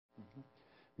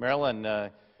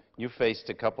Marilyn, you faced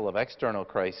a couple of external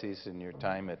crises in your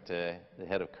time at the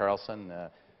head of Carlson. I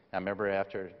remember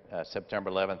after September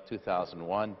 11th,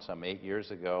 2001, some 8 years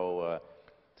ago,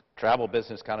 the travel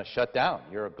business kind of shut down.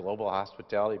 You're a global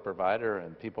hospitality provider,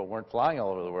 and people weren't flying all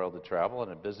over the world to travel,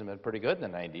 and the business had been pretty good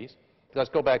in the 90s.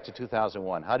 Let's go back to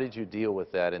 2001. How did you deal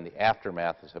with that in the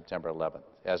aftermath of September 11th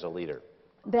as a leader?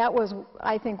 That was,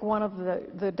 I think, one of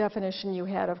the definition you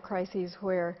had of crises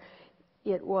where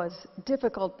it was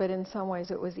difficult, but in some ways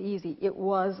it was easy. It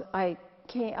was, I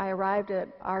arrived at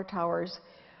our towers,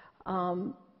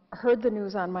 heard the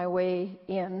news on my way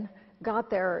in, got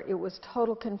there, it was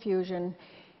total confusion.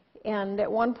 And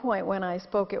at one point when I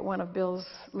spoke at one of Bill's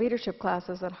leadership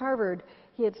classes at Harvard,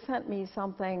 he had sent me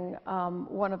something,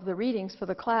 one of the readings for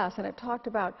the class, and it talked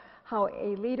about how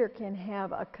a leader can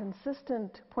have a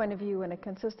consistent point of view and a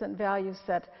consistent value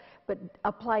set, but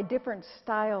apply different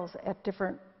styles at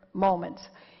different moments.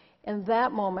 In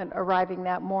that moment, arriving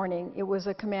that morning, it was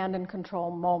a command and control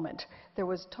moment. There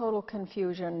was total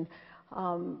confusion.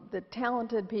 The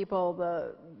talented people,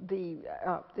 the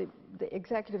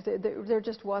executives, there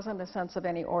just wasn't a sense of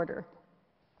any order.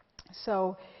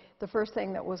 So the first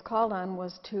thing that was called on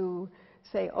was to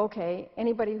say, okay,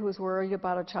 anybody who's worried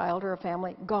about a child or a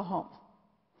family, go home.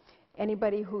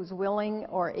 Anybody who's willing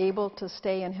or able to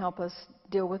stay and help us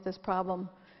deal with this problem,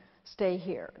 stay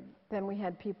here. Then we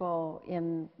had people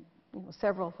in,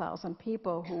 several thousand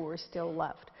people who were still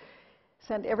left.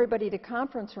 Sent everybody to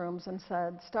conference rooms and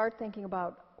said, start thinking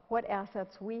about what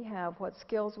assets we have, what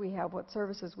skills we have, what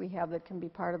services we have that can be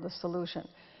part of the solution.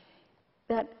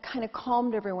 That kind of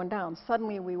calmed everyone down.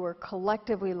 Suddenly we were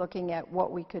collectively looking at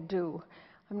what we could do.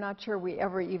 I'm not sure we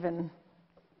ever even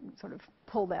sort of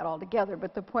pulled that all together,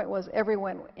 but the point was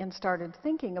everyone started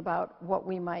thinking about what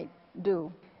we might do.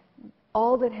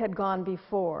 All that had gone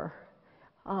before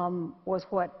was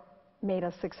what made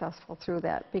us successful through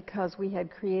that, because we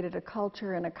had created a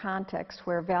culture and a context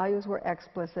where values were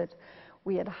explicit.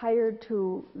 We had hired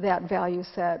to that value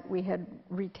set. We had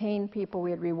retained people.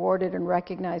 We had rewarded and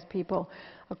recognized people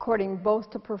according both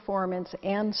to performance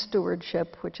and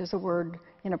stewardship, which is a word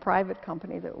in a private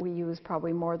company that we use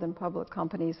probably more than public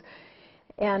companies.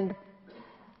 And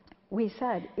we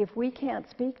said, if we can't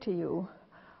speak to you,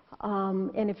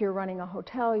 and if you're running a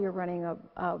hotel, you're running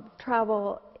a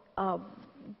travel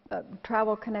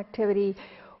connectivity,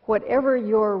 whatever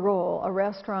your role, a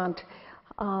restaurant,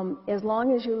 as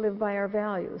long as you live by our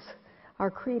values, our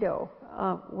credo,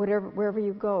 wherever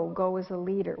you go, go as a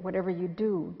leader. Whatever you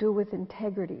do, do with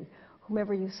integrity.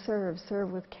 Whomever you serve,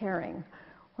 serve with caring.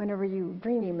 Whenever you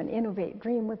dream and innovate,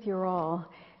 dream with your all,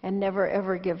 and never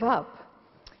ever give up.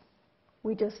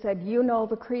 We just said, you know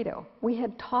the credo. We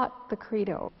had taught the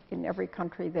credo in every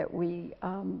country that we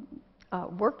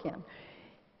work in.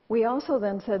 We also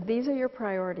then said, these are your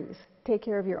priorities. Take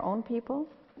care of your own people.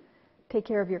 Take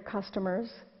care of your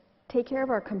customers. Take care of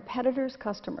our competitors'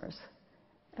 customers.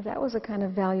 And that was a kind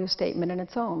of value statement in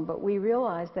its own, but we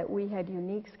realized that we had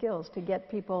unique skills to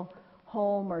get people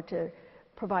home or to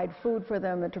provide food for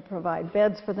them or to provide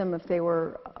beds for them if they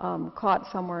were caught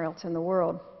somewhere else in the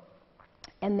world.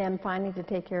 And then finally to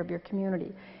take care of your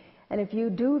community. And if you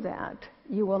do that,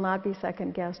 you will not be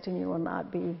second-guessed and you will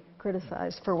not be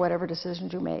criticized for whatever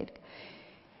decisions you made.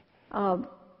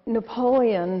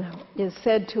 Napoleon is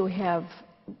said to have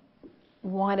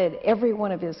wanted every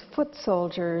one of his foot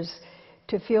soldiers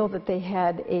to feel that they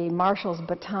had a marshal's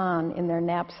baton in their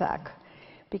knapsack,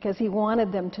 because he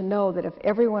wanted them to know that if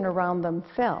everyone around them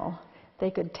fell, they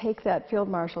could take that field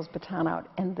marshal's baton out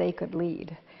and they could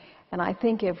lead. And I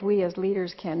think if we as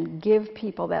leaders can give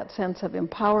people that sense of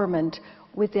empowerment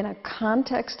within a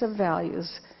context of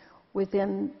values,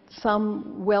 within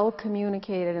some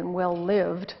well-communicated and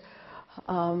well-lived,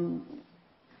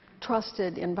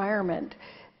 trusted environment,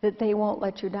 that they won't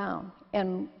let you down.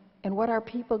 And what our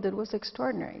people did was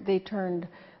extraordinary. They turned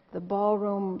the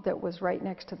ballroom that was right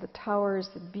next to the towers,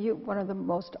 one of the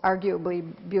most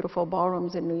arguably beautiful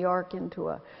ballrooms in New York, into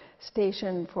a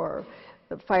station for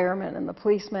the firemen and the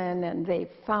policemen, and they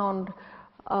found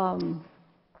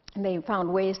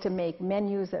ways to make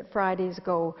menus at Fridays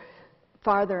go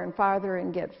farther and farther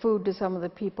and get food to some of the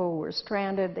people who were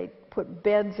stranded. They put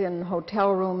beds in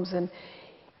hotel rooms, and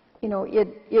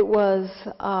it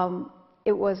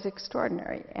was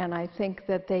extraordinary. And I think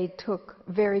that they took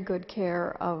very good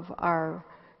care of our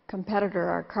competitor,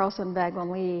 our Carlson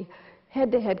Wagon Lee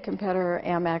head-to-head competitor,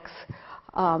 Amex,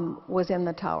 was in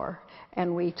the tower,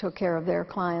 and we took care of their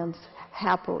clients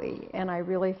happily. And I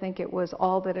really think it was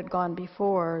all that had gone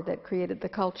before that created the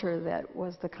culture that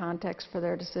was the context for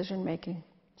their decision making.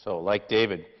 So like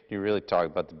David, you really talk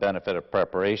about the benefit of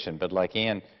preparation, but like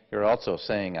Ann, you're also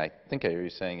saying, I think I hear you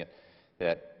saying it,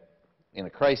 that in a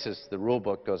crisis, the rule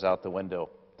book goes out the window.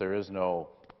 There is no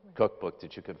cookbook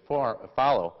that you could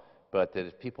follow, but that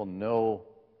if people know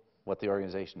what the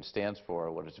organization stands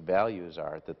for, what its values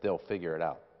are, that they'll figure it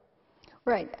out.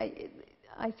 Right.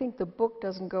 I think the book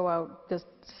doesn't go out, just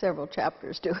several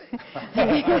chapters do.